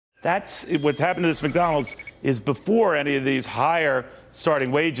That's what's happened to this McDonald's is before any of these higher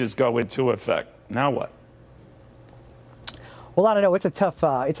starting wages go into effect. Now what? Well, I don't know. It's a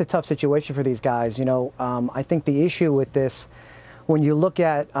tough situation for these guys. You know, I think the issue with this, when you look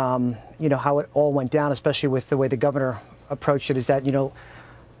at, you know, how it all went down, especially with the way the governor approached it, is that, you know,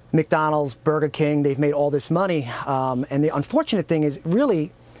 McDonald's, Burger King, they've made all this money. And the unfortunate thing is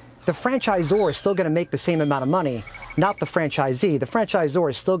really the franchisor is still going to make the same amount of money, not the franchisee. The franchisor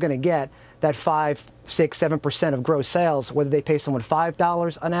is still going to get that 5, 6, 7% of gross sales, whether they pay someone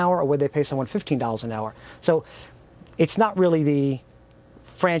 $5 an hour or whether they pay someone $15 an hour. So it's not really the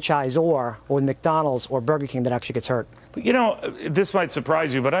franchisor or McDonald's or Burger King that actually gets hurt. But you know, this might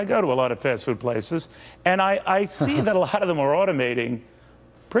surprise you, but I go to a lot of fast food places, and I see that a lot of them are automating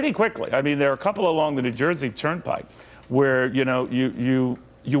pretty quickly. I mean, there are a couple along the New Jersey Turnpike where, you know, you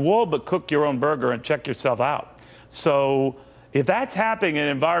all but cook your own burger and check yourself out. So if that's happening in an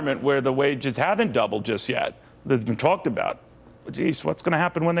environment where the wages haven't doubled just yet, that's been talked about, geez, what's going to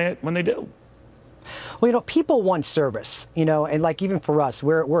happen when they do? Well, you know, people want service, you know, and like even for us,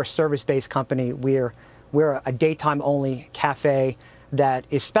 we're a service-based company. We're a daytime-only cafe that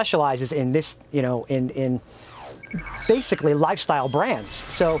specializes in this, you know, in basically lifestyle brands.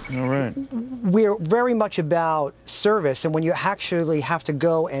 So we're very much about service, and when you actually have to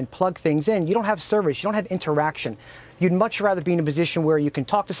go and plug things in, you don't have service, you don't have interaction. You'd much rather be in a position where you can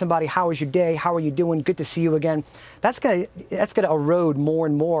talk to somebody, how was your day, how are you doing, good to see you again. That's gonna erode more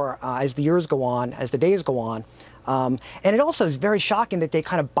and more as the years go on, as the days go on. And it also is very shocking that they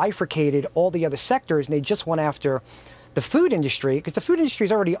kind of bifurcated all the other sectors and they just went after the food industry, because the food industry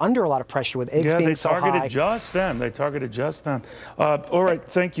is already under a lot of pressure with eggs being so high. Yeah, they targeted just them. They targeted just them. All right,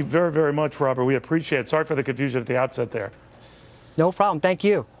 thank you very, very much, Robert. We appreciate it. Sorry for the confusion at the outset there. No problem. Thank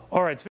you. All right.